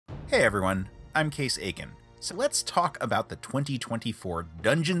Hey everyone, I'm Case Aiken. So let's talk about the 2024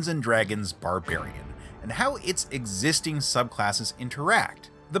 Dungeons & Dragons Barbarian, and how its existing subclasses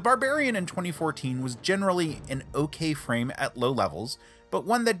interact. The Barbarian in 2014 was generally an okay frame at low levels, but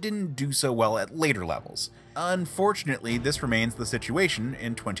one that didn't do so well at later levels. Unfortunately, this remains the situation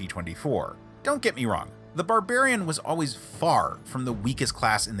in 2024. Don't get me wrong, the Barbarian was always far from the weakest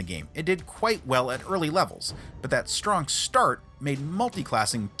class in the game. It did quite well at early levels, but that strong start made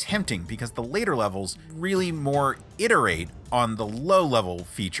multiclassing tempting because the later levels really more iterate on the low-level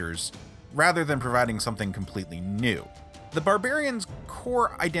features rather than providing something completely new. The Barbarian's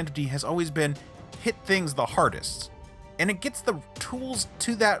core identity has always been hit things the hardest, and it gets the tools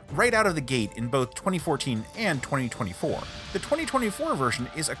to that right out of the gate in both 2014 and 2024. The 2024 version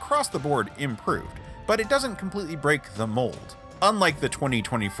is across the board improved, but it doesn't completely break the mold, unlike the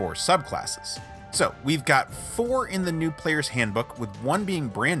 2024 subclasses. So we've got 4 in the new player's handbook, with 1 being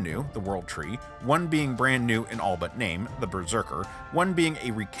brand new, the World Tree, 1 being brand new in all but name, the Berserker, 1 being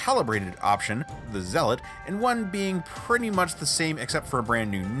a recalibrated option, the Zealot, and 1 being pretty much the same except for a brand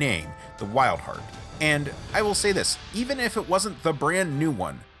new name, the Wildheart. And I will say this, even if it wasn't the brand new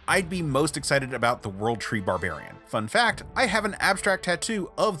one, I'd be most excited about the World Tree Barbarian. Fun fact, I have an abstract tattoo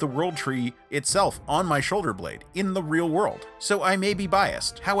of the World Tree itself on my shoulder blade in the real world, so I may be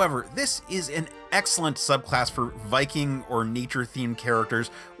biased. However, this is an excellent subclass for Viking or nature-themed characters,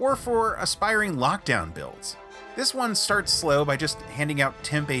 or for aspiring lockdown builds. This one starts slow by just handing out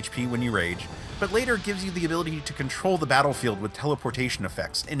temp HP when you rage, but later gives you the ability to control the battlefield with teleportation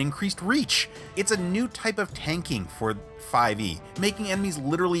effects and increased reach. It's a new type of tanking for 5e, making enemies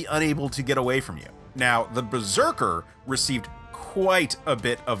literally unable to get away from you. Now, the Berserker received quite a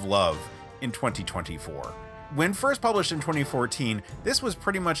bit of love in 2024. When first published in 2014, this was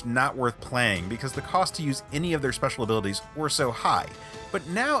pretty much not worth playing because the cost to use any of their special abilities were so high, but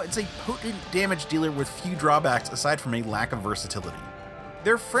now it's a potent damage dealer with few drawbacks aside from a lack of versatility.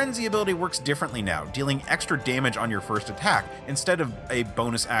 Their Frenzy ability works differently now, dealing extra damage on your first attack instead of a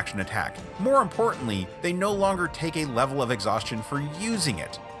bonus action attack. More importantly, they no longer take a level of exhaustion for using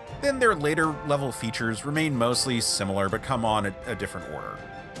it. Then their later level features remain mostly similar but come on a different order.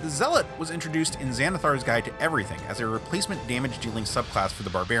 The Zealot was introduced in Xanathar's Guide to Everything as a replacement damage-dealing subclass for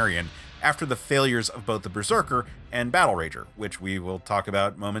the Barbarian after the failures of both the Berserker and Battle Rager, which we will talk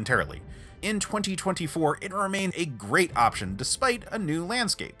about momentarily. In 2024, it remained a great option despite a new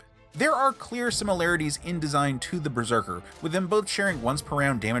landscape. There are clear similarities in design to the Berserker, with them both sharing once per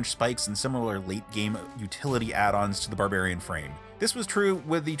round damage spikes and similar late-game utility add-ons to the Barbarian frame. This was true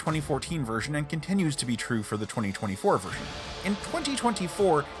with the 2014 version and continues to be true for the 2024 version. In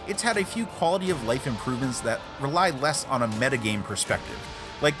 2024, it's had a few quality of life improvements that rely less on a metagame perspective,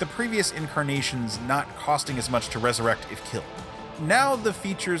 like the previous incarnations not costing as much to resurrect if killed. Now the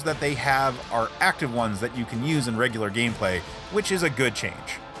features that they have are active ones that you can use in regular gameplay, which is a good change.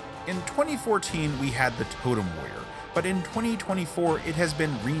 In 2014 we had the Totem Warrior, but in 2024 it has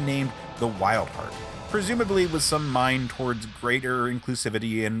been renamed the Wildheart, presumably with some mind towards greater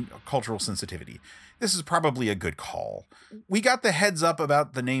inclusivity and cultural sensitivity. This is probably a good call. We got the heads up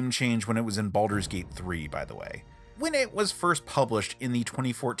about the name change when it was in Baldur's Gate 3, by the way. When it was first published in the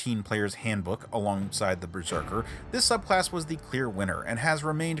 2014 Player's Handbook alongside the Berserker, this subclass was the clear winner and has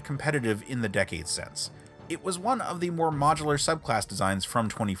remained competitive in the decades since. It was one of the more modular subclass designs from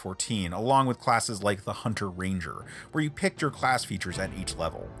 2014, along with classes like the Hunter Ranger, where you picked your class features at each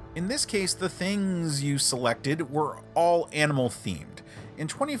level. In this case, the things you selected were all animal themed. In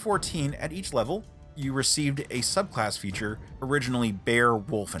 2014, at each level, you received a subclass feature, originally Bear,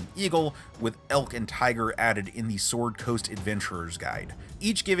 Wolf, and Eagle, with Elk and Tiger added in the Sword Coast Adventurer's Guide,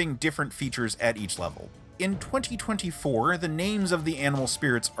 each giving different features at each level. In 2024, the names of the animal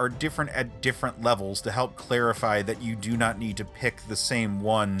spirits are different at different levels to help clarify that you do not need to pick the same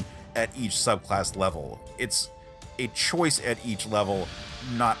one at each subclass level. It's a choice at each level,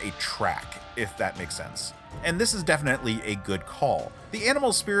 not a track, if that makes sense. And this is definitely a good call. The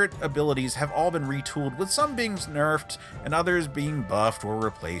animal spirit abilities have all been retooled, with some being nerfed and others being buffed or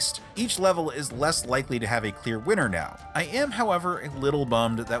replaced. Each level is less likely to have a clear winner now. I am, however, a little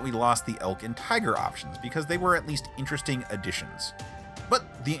bummed that we lost the Elk and Tiger options, because they were at least interesting additions.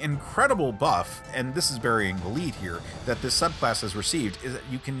 But the incredible buff, and this is burying the lead here, that this subclass has received is that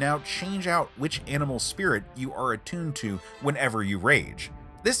you can now change out which animal spirit you are attuned to whenever you rage.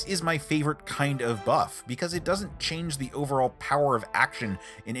 This is my favorite kind of buff, because it doesn't change the overall power of action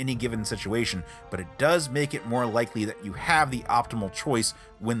in any given situation, but it does make it more likely that you have the optimal choice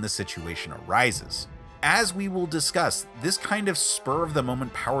when the situation arises. As we will discuss, this kind of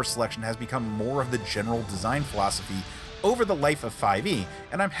spur-of-the-moment power selection has become more of the general design philosophy over the life of 5e,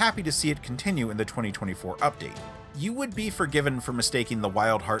 and I'm happy to see it continue in the 2024 update. You would be forgiven for mistaking the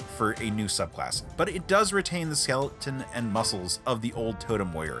Wild Heart for a new subclass, but it does retain the skeleton and muscles of the old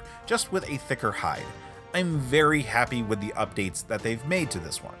Totem Warrior, just with a thicker hide. I'm very happy with the updates that they've made to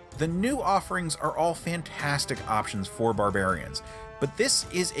this one. The new offerings are all fantastic options for Barbarians, but this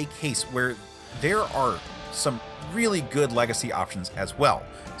is a case where there are some really good legacy options as well.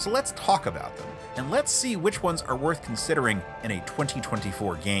 So let's talk about them, and let's see which ones are worth considering in a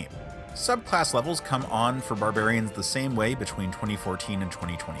 2024 game. Subclass levels come on for Barbarians the same way between 2014 and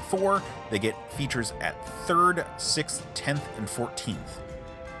 2024. They get features at 3rd, 6th, 10th, and 14th.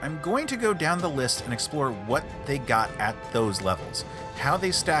 I'm going to go down the list and explore what they got at those levels, how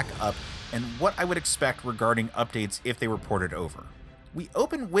they stack up, and what I would expect regarding updates if they were ported over. We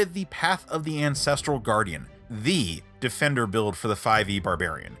open with the Path of the Ancestral Guardian, the defender build for the 5e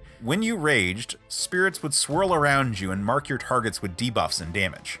Barbarian. When you raged, spirits would swirl around you and mark your targets with debuffs and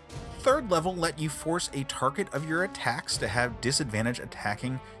damage. 3rd level let you force a target of your attacks to have disadvantage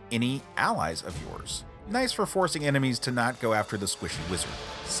attacking any allies of yours. Nice for forcing enemies to not go after the squishy wizard.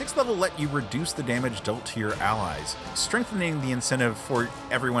 6th level let you reduce the damage dealt to your allies, strengthening the incentive for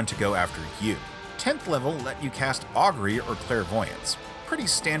everyone to go after you. 10th level let you cast Augury or Clairvoyance, pretty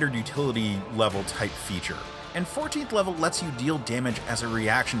standard utility level type feature. And 14th level lets you deal damage as a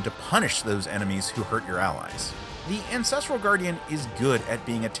reaction to punish those enemies who hurt your allies. The Ancestral Guardian is good at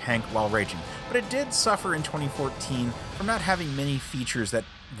being a tank while raging, but it did suffer in 2014 from not having many features that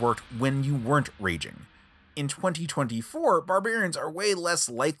worked when you weren't raging. In 2024, Barbarians are way less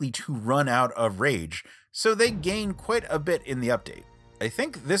likely to run out of rage, so they gain quite a bit in the update. I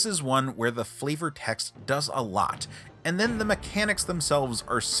think this is one where the flavor text does a lot, and then the mechanics themselves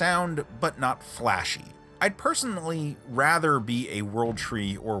are sound but not flashy. I'd personally rather be a World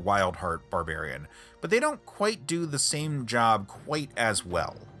Tree or Wild Heart Barbarian, but they don't quite do the same job quite as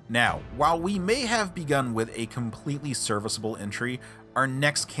well. Now, while we may have begun with a completely serviceable entry, our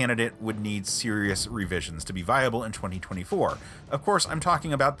next candidate would need serious revisions to be viable in 2024. Of course, I'm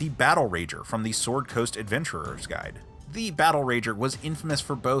talking about the Battle Rager from the Sword Coast Adventurer's Guide. The Battle Rager was infamous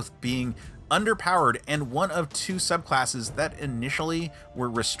for both being underpowered and one of 2 subclasses that initially were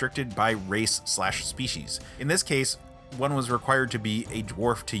restricted by race/species. In this case, one was required to be a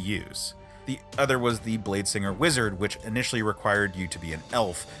dwarf to use. The other was the Bladesinger Wizard, which initially required you to be an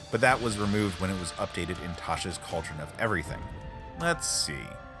elf, but that was removed when it was updated in Tasha's Cauldron of Everything. Let's see.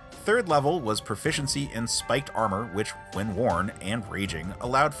 3rd level was proficiency in spiked armor, which, when worn and raging,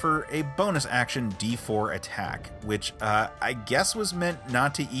 allowed for a bonus action D4 attack, which I guess was meant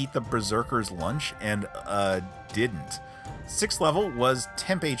not to eat the Berserker's lunch, and didn't. 6th level was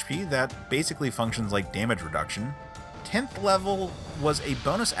temp HP that basically functions like damage reduction. 10th level was a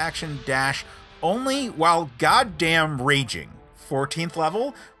bonus action dash only while goddamn raging. 14th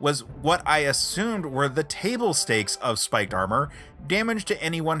level was what I assumed were the table stakes of spiked armor, damage to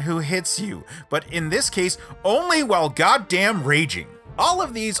anyone who hits you, but in this case, only while goddamn raging. All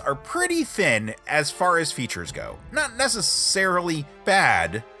of these are pretty thin as far as features go. Not necessarily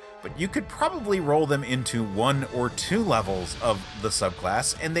bad, but you could probably roll them into 1 or 2 levels of the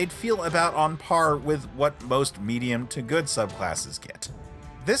subclass, and they'd feel about on par with what most medium to good subclasses get.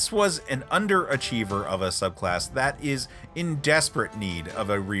 This was an underachiever of a subclass that is in desperate need of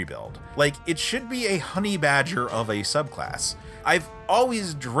a rebuild. Like, it should be a honey badger of a subclass. I've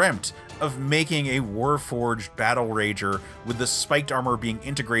always dreamt of making a Warforged Battle Rager with the spiked armor being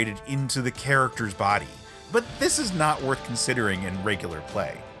integrated into the character's body, but this is not worth considering in regular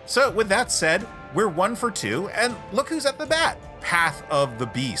play. So with that said, we're 1 for 2, and look who's at the bat. Path of the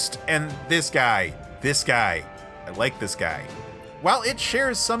Beast, and this guy, I like this guy. While it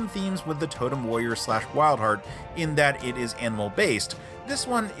shares some themes with the Totem Warrior / Wildheart in that it is animal-based, this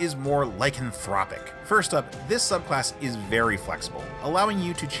one is more lycanthropic. First up, this subclass is very flexible, allowing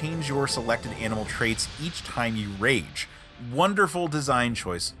you to change your selected animal traits each time you rage. Wonderful design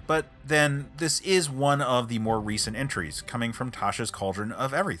choice, but then this is one of the more recent entries, coming from Tasha's Cauldron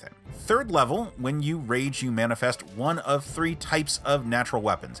of Everything. 3rd level, when you rage you manifest one of 3 types of natural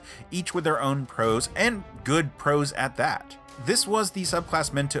weapons, each with their own pros, and good pros at that. This was the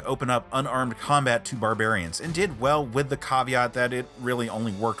subclass meant to open up unarmed combat to Barbarians, and did well with the caveat that it really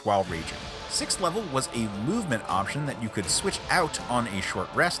only worked while raging. 6th level was a movement option that you could switch out on a short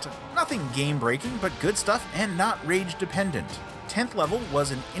rest. Nothing game-breaking, but good stuff and not rage-dependent. 10th level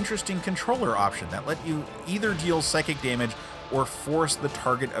was an interesting controller option that let you either deal psychic damage or force the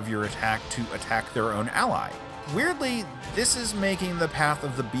target of your attack to attack their own ally. Weirdly, this is making the Path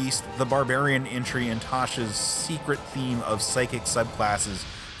of the Beast the Barbarian entry in Tasha's secret theme of psychic subclasses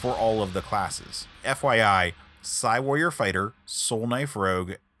for all of the classes. FYI, Psy Warrior Fighter, Soul Knife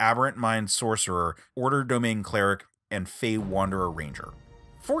Rogue, Aberrant Mind Sorcerer, Order Domain Cleric, and Fey Wanderer Ranger.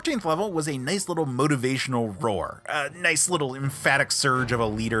 14th level was a nice little motivational roar, a nice little emphatic surge of a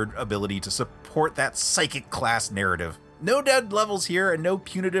leader ability to support that psychic class narrative. No dead levels here and no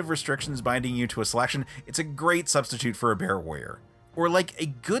punitive restrictions binding you to a selection. It's a great substitute for a Bear Warrior. Or like a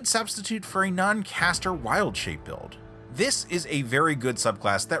good substitute for a non-caster wild shape build. This is a very good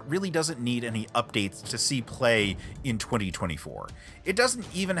subclass that really doesn't need any updates to see play in 2024. It doesn't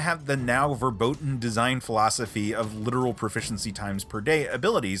even have the now verboten design philosophy of literal proficiency times per day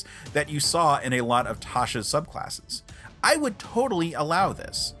abilities that you saw in a lot of Tasha's subclasses. I would totally allow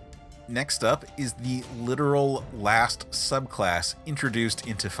this. Next up is the literal last subclass introduced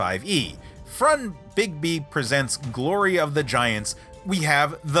into 5e. From Big B presents Glory of the Giants, we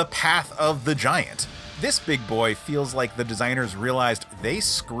have the Path of the Giant. This big boy feels like the designers realized they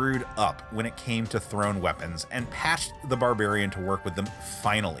screwed up when it came to thrown weapons and patched the Barbarian to work with them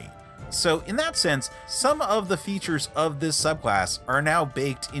finally. So in that sense, some of the features of this subclass are now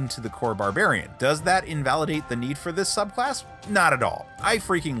baked into the core Barbarian. Does that invalidate the need for this subclass? Not at all. I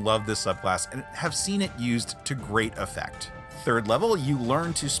freaking love this subclass and have seen it used to great effect. 3rd level, you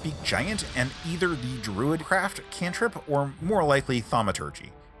learn to speak Giant and either the Druidcraft cantrip or more likely Thaumaturgy.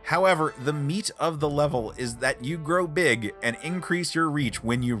 However, the meat of the level is that you grow big and increase your reach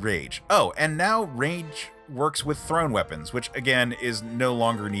when you rage. Oh, and now rage works with thrown weapons, which again is no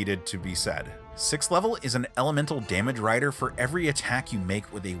longer needed to be said. 6th level is an elemental damage rider for every attack you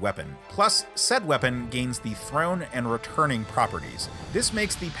make with a weapon. Plus, said weapon gains the thrown and returning properties. This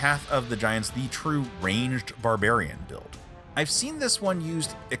makes the Path of the Giants the true ranged Barbarian build. I've seen this one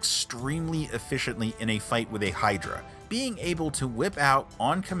used extremely efficiently in a fight with a Hydra, being able to whip out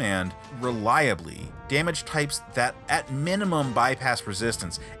on command reliably damage types that at minimum bypass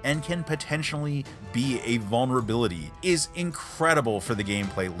resistance and can potentially be a vulnerability is incredible for the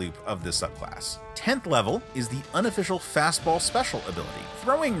gameplay loop of this subclass. 10th level is the unofficial fastball special ability.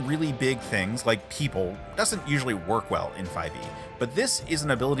 Throwing really big things like people doesn't usually work well in 5e, but this is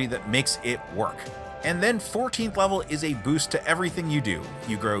an ability that makes it work. And then 14th level is a boost to everything you do.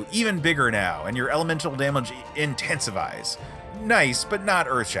 You grow even bigger now, and your elemental damage intensifies. Nice, but not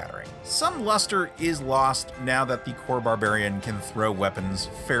earth-shattering. Some luster is lost now that the core Barbarian can throw weapons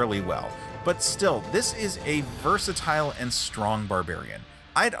fairly well, but still, this is a versatile and strong Barbarian.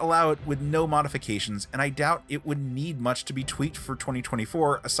 I'd allow it with no modifications, and I doubt it would need much to be tweaked for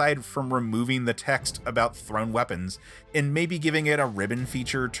 2024 aside from removing the text about thrown weapons and maybe giving it a ribbon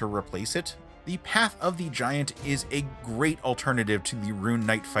feature to replace it. The Path of the Giant is a great alternative to the Rune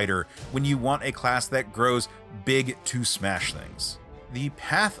Knight Fighter when you want a class that grows big to smash things. The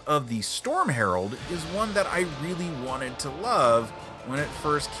Path of the Storm Herald is one that I really wanted to love when it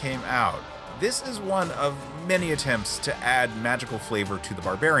first came out. This is one of many attempts to add magical flavor to the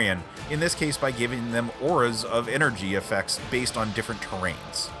Barbarian, in this case by giving them auras of energy effects based on different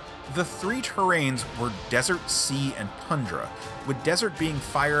terrains. The 3 terrains were Desert, Sea, and Tundra, with Desert being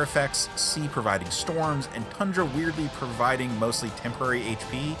fire effects, Sea providing storms, and Tundra weirdly providing mostly temporary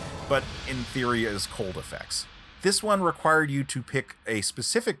HP, but in theory as cold effects. This one required you to pick a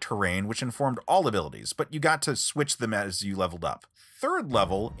specific terrain which informed all abilities, but you got to switch them as you leveled up. 3rd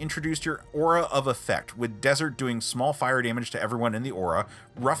level introduced your Aura of Effect, with Desert doing small fire damage to everyone in the aura,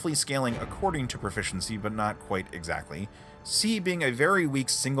 roughly scaling according to proficiency, but not quite exactly. Sea being a very weak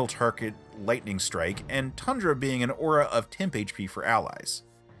single target lightning strike, and Tundra being an aura of temp HP for allies.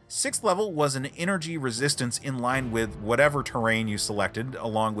 6th level was an energy resistance in line with whatever terrain you selected,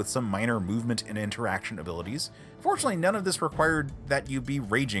 along with some minor movement and interaction abilities. Fortunately, none of this required that you be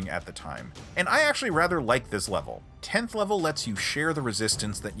raging at the time, and I actually rather like this level. 10th level lets you share the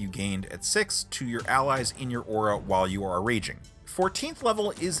resistance that you gained at 6 to your allies in your aura while you are raging. 14th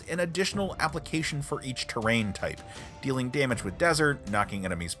level is an additional application for each terrain type, dealing damage with Desert, knocking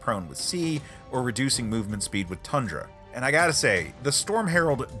enemies prone with Sea, or reducing movement speed with Tundra. And I gotta say, the Storm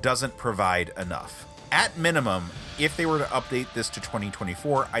Herald doesn't provide enough. At minimum, if they were to update this to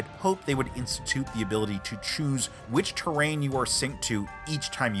 2024, I'd hope they would institute the ability to choose which terrain you are synced to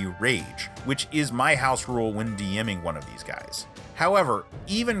each time you rage, which is my house rule when DMing one of these guys. However,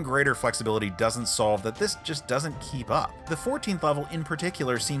 even greater flexibility doesn't solve that this just doesn't keep up. The 14th level in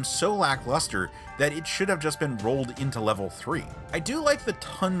particular seems so lackluster that it should have just been rolled into level 3. I do like the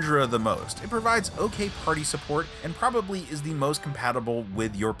Tundra the most. It provides okay party support and probably is the most compatible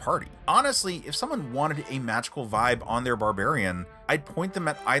with your party. Honestly, if someone wanted a magical vibe vibe on their Barbarian, I'd point them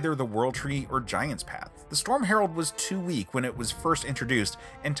at either the World Tree or Giant's Path. The Storm Herald was too weak when it was first introduced,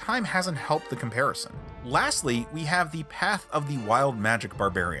 and time hasn't helped the comparison. Lastly, we have the Path of the Wild Magic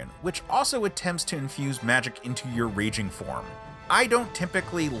Barbarian, which also attempts to infuse magic into your raging form. I don't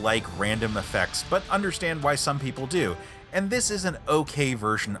typically like random effects, but understand why some people do, and this is an okay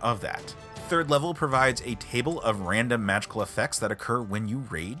version of that. Third level provides a table of random magical effects that occur when you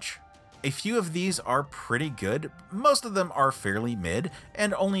rage. A few of these are pretty good, most of them are fairly mid,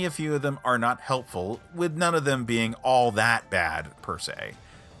 and only a few of them are not helpful, with none of them being all that bad per se.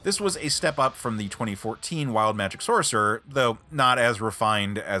 This was a step up from the 2014 Wild Magic Sorcerer, though not as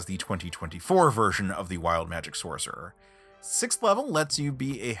refined as the 2024 version of the Wild Magic Sorcerer. 6th level lets you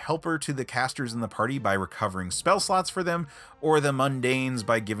be a helper to the casters in the party by recovering spell slots for them, or the mundanes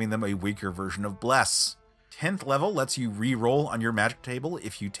by giving them a weaker version of Bless. 10th level lets you re-roll on your magic table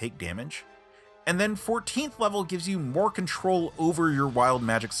if you take damage. And then 14th level gives you more control over your wild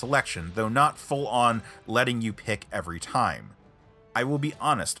magic selection, though not full on letting you pick every time. I will be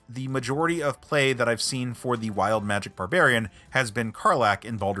honest, the majority of play that I've seen for the Wild Magic Barbarian has been Karlach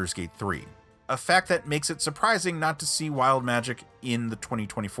in Baldur's Gate 3. A fact that makes it surprising not to see wild magic in the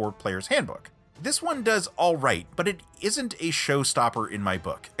 2024 Player's Handbook. This one does alright, but it isn't a showstopper in my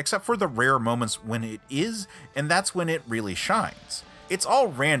book, except for the rare moments when it is, and that's when it really shines. It's all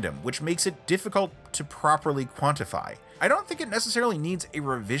random, which makes it difficult to properly quantify. I don't think it necessarily needs a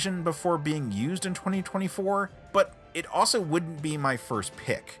revision before being used in 2024, but it also wouldn't be my first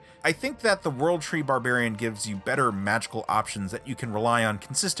pick. I think that the World Tree Barbarian gives you better magical options that you can rely on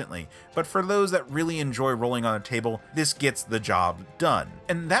consistently, but for those that really enjoy rolling on a table, this gets the job done.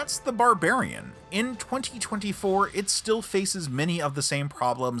 And that's the Barbarian. In 2024, it still faces many of the same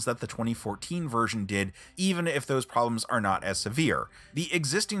problems that the 2014 version did, even if those problems are not as severe. The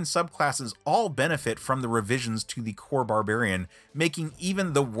existing subclasses all benefit from the revisions to the core Barbarian, making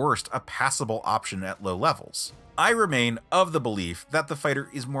even the worst a passable option at low levels. I remain of the belief that the fighter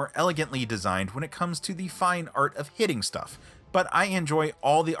is more elegantly designed when it comes to the fine art of hitting stuff, but I enjoy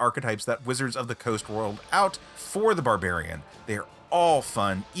all the archetypes that Wizards of the Coast rolled out for the Barbarian. They're all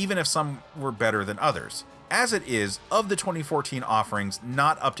fun, even if some were better than others. As it is, of the 2014 offerings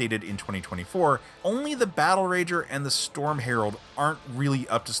not updated in 2024, only the Battle Rager and the Storm Herald aren't really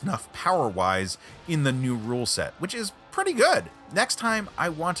up to snuff power-wise in the new rule set, which is pretty good. Next time, I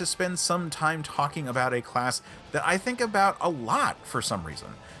want to spend some time talking about a class that I think about a lot for some reason.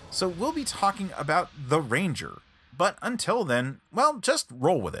 So we'll be talking about the Ranger. But until then, well, just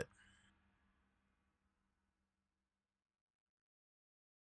roll with it.